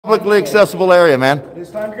Publicly accessible area, man. It's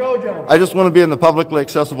time to go, gentlemen. I just want to be in the publicly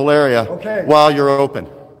accessible area while you're open.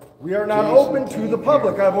 We are not open to the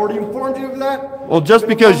public. I've already informed you of that. Well, just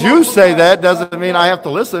because you say that doesn't mean I have to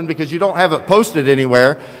listen because you don't have it posted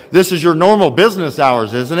anywhere. This is your normal business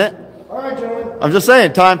hours, isn't it? All right, gentlemen. I'm just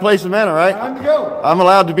saying, time, place, and manner, right? Time to go. I'm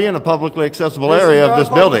allowed to be in a publicly accessible area of this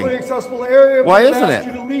building. Publicly accessible area. Why isn't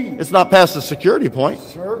it? It's not past the security point.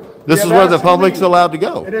 Sir, this is where the public's allowed to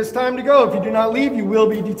go. It is time to go. If you do not leave, you will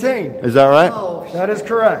be detained. Is that right? That is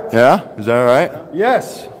correct. Yeah? Is that right?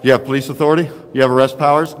 Yes. You have police authority? You have arrest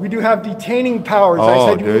powers? We do have detaining powers. Oh, I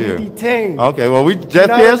said you do will you? be detained. Okay, well,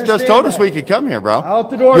 FPS just told us we could come here, bro. Out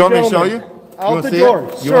the door, You want me to show gentlemen. you? Out the door. You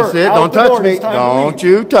want to Sir, see it? out Don't the touch door. me. It's time to Don't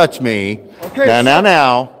leave. you touch me. Okay,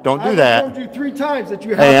 Now. Don't do that. I've told you 3 times that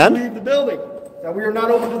you have to leave the building, that we are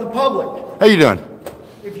not open to the public. How you doing?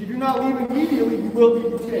 If you do not leave immediately, you will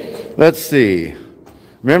be detained. Let's see.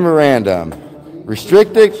 Memorandum.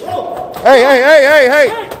 Restricted. Hey!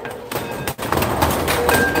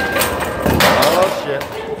 Oh, shit.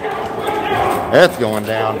 That's going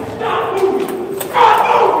down.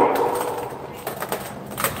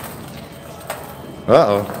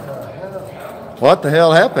 Uh-oh. What the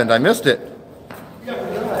hell happened? I missed it.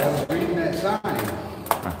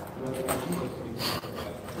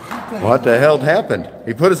 What the hell happened?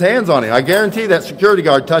 He put his hands on him. I guarantee that security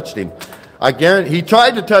guard touched him. I guarantee he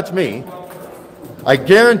tried to touch me. I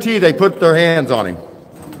guarantee they put their hands on him.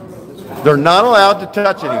 They're not allowed to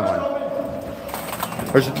touch anyone.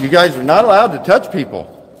 You guys are not allowed to touch people.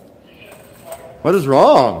 What is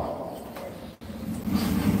wrong?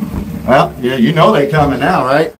 Well, yeah, you know they're coming now, right?